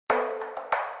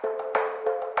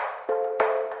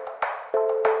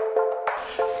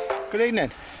Good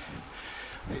evening.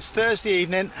 It's Thursday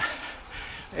evening.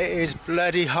 It is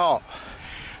bloody hot.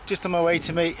 Just on my way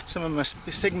to meet some of my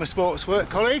Sigma Sports work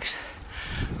colleagues.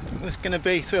 There's going to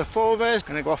be 3 or 4 of us.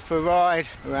 Going to go off for a ride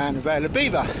around the Vale of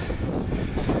Belvoir.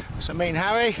 So me and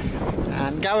Harry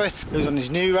and Gareth, who's on his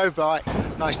new road bike,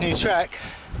 nice new Trek,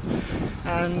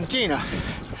 and Gina.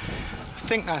 I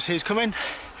think that's who's coming.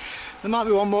 There might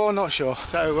be one more, I'm not sure.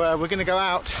 So we're going to go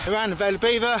out around the Vale of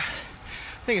Belvoir.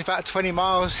 I think it's about 20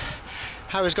 miles.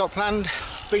 Harry's got planned,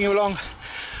 bring you along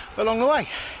the way.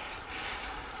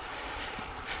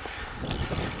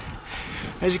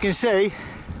 As you can see,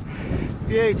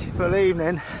 beautiful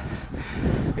evening.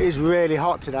 It is really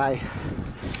hot today.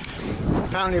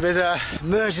 Apparently there's an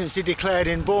emergency declared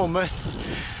in Bournemouth.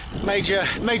 Major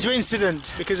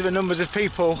incident because of the numbers of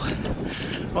people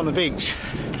on the beach.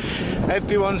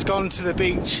 Everyone's gone to the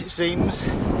beach, it seems.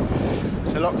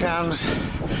 So lockdown's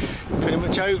pretty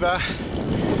much over.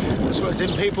 That's what's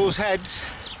in people's heads.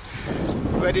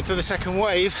 Ready for the second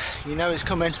wave. You know it's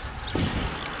coming.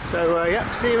 So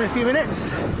yeah, see you in a few minutes.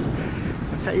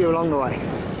 I'll take you along the way.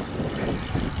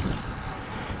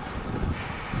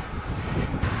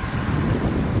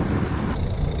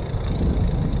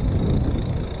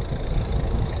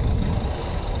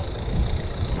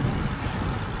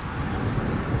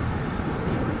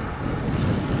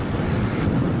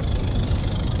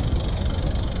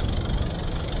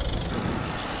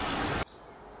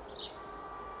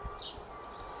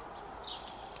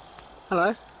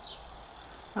 Hello.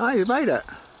 Oh, you made it.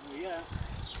 Yeah.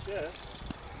 Yeah.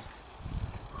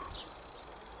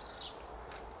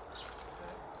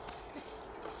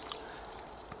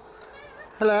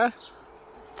 Hello.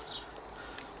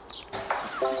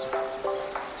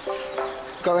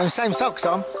 Got them same socks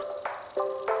on.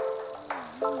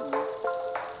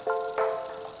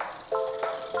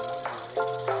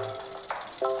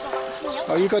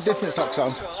 Oh, you got different socks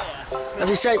on. Have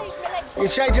you shaved?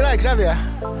 You've shaved your legs, have you?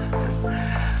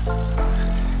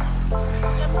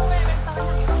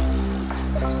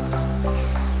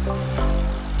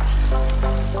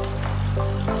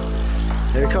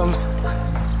 Here it comes.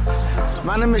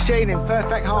 Man and machine in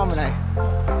perfect harmony.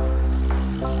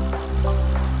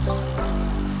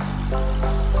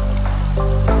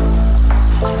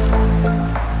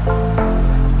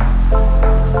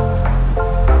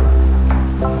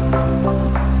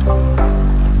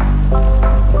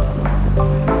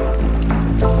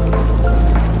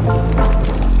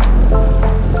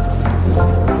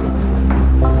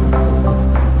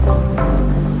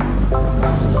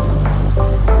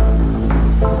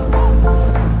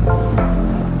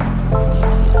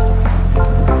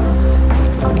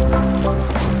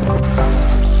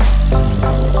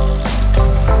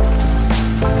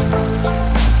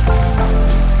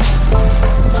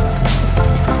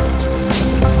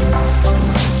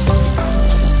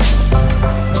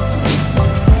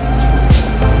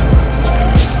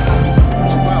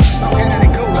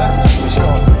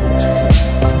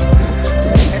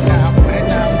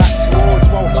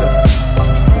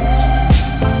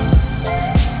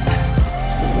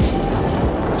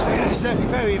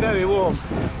 Very warm.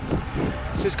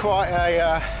 This is quite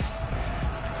a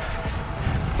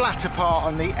flatter part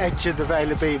on the edge of the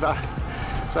Vale of Belvoir.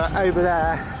 So over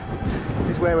there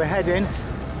is where we're heading,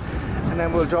 and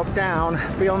then we'll drop down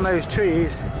beyond those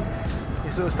trees.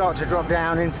 You sort of start to drop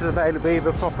down into the Vale of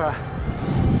Belvoir proper.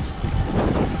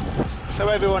 So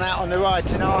everyone out on the ride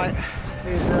tonight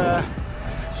is a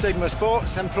Sigma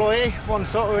Sports employee, one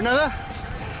sort or another.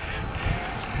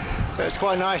 But it's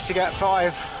quite nice to get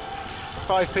five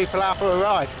people out for a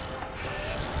ride.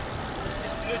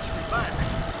 It's good to be back.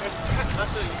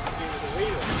 That's what I used to do with the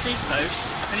wheel. The seat post,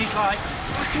 and he's like,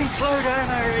 fucking slow down,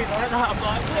 Harry, like that. I'm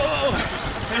like, whoa!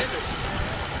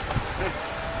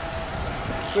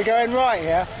 We're going right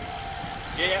here?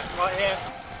 Yeah, right here.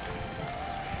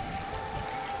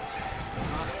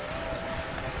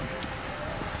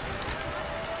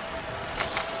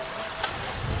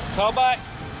 Call back.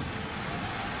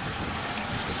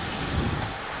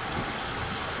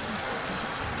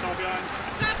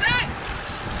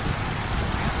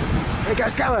 Here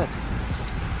goes Gareth.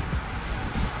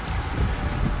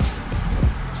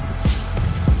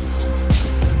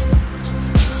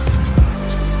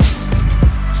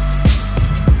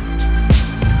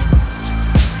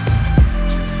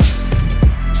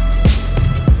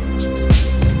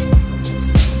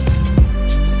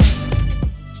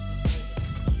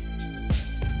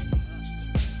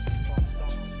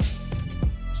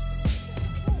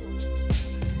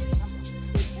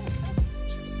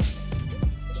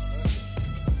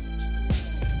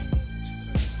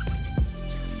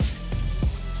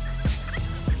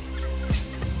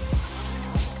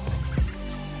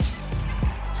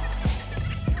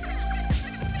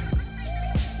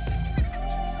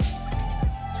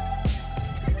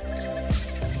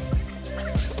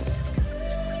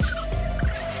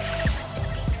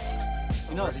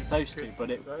 not supposed to, but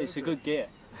it's a good gear.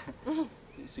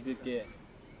 It's a good gear.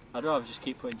 I'd rather just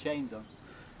keep putting chains on.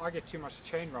 I get too much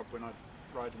chain rub when I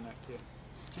ride in that gear.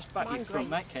 Just back your front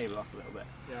mech cable off a little bit.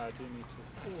 Yeah, I do need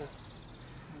to. Yeah.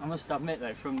 I must admit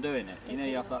though, from doing it, you know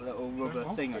you have that little rubber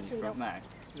thing on your front mech?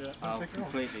 Yeah, I've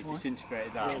completely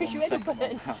disintegrated that.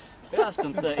 Yeah. It has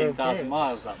done 13,000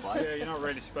 miles, that bike. Yeah, you're not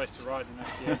really supposed to ride in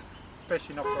that gear.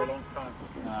 Especially not for a long time.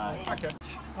 No. Okay.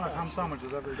 I have ham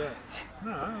sandwiches every day.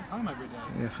 No, I have ham every day.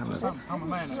 Yeah, ham Just ham and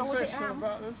mayonnaise. So What is it ham?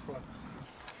 about this one?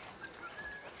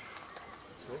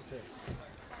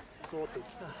 Sorted.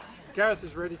 Gareth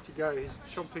is ready to go. He's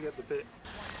chomping at the bit.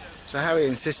 So Harry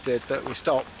insisted that we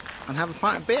stop and have a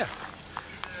pint of beer.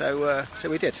 So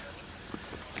we did.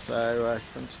 So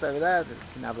from just over there, we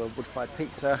can have a wood-fired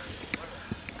pizza,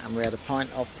 and we had a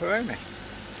pint of Peroni.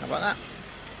 How about that?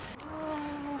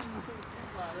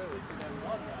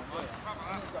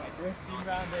 Drifting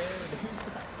around here and into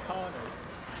that corner.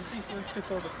 You see someone's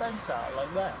took all the fence out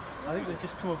like that. I think they've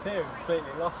just come up here and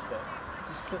completely lost it.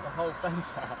 Just took the whole fence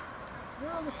out.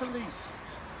 Where are the police?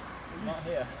 Not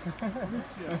here.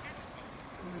 Yeah.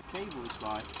 The cable's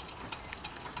like...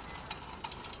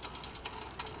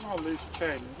 Not a loose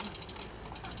chain, is it?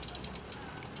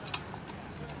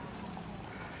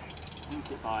 I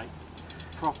think it like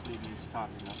properly needs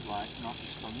tightening up, like not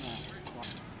just on there.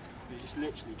 You just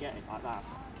literally get it like that.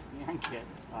 Yank it,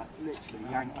 like literally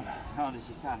yank it as hard as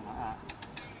you can like that.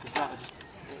 Because that just,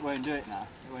 it won't do it now,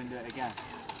 it won't do it again.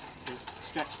 So it's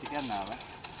stretched again now, right?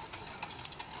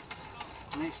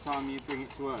 Next time you bring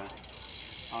it to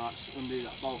earth, I'll actually undo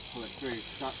that bolt, pull it through,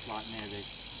 because that's like nearly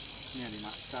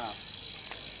maxed out.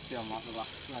 See on like the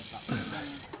last thread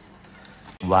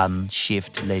that. One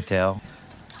shift later.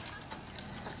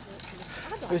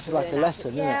 This is like a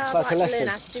lesson, isn't it? Yeah, It's like a lesson.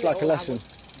 It's like a lesson.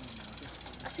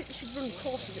 I think we should run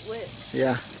courses at work.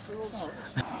 Yeah.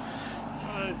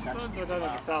 They don't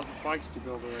have 1,000 bikes to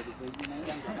build or anything, you know.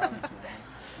 I'm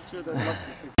sure they'd love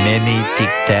to. Many Tic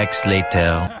Tacs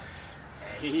later.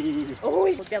 Oh,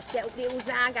 he's got to get up the hills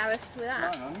now, Gareth, with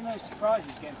that. I'm no surprise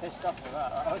he's getting pissed off with that.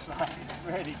 That was like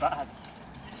really bad.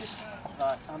 Just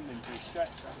like handling through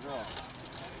stretch, that was all.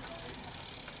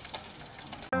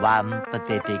 One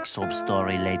pathetic sob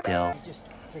story later. You just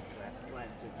tickle it, let it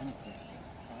do anything.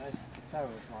 That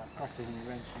was like cracking the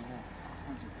wrench in there.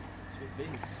 Sweet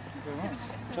beans.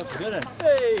 Job's good then.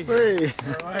 Hey! Hey.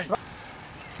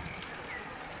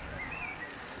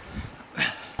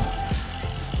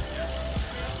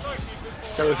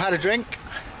 So we've had a drink,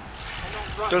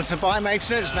 done some bike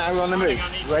maintenance, now we're on the move.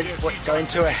 We're going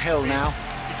to a hill now.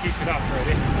 You keep it up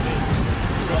already.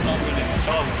 You've got longer than the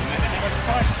time,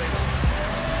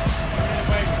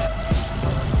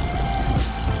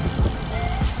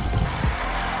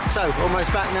 So,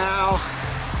 almost back now.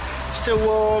 Still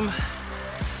warm,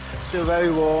 still very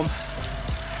warm.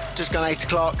 Just gone 8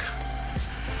 o'clock.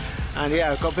 And yeah,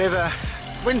 we've got a bit of a,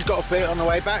 wind's got a bit on the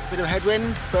way back, bit of a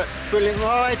headwind, but brilliant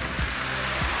ride.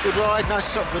 Good ride, nice to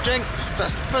stop for a drink. I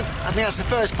think that's the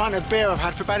first pint of beer I've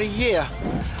had for about a year.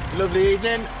 Lovely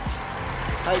evening.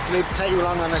 Hopefully take you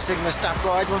along on a Sigma staff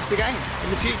ride once again in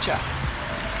the future.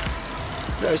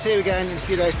 So see you again in a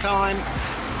few days' time.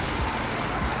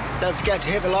 Don't forget to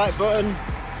hit the like button.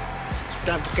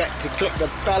 Don't forget to click the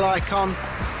bell icon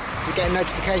to get a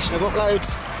notification of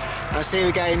uploads. I'll see you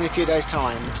again in a few days'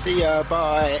 time. See ya,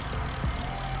 bye.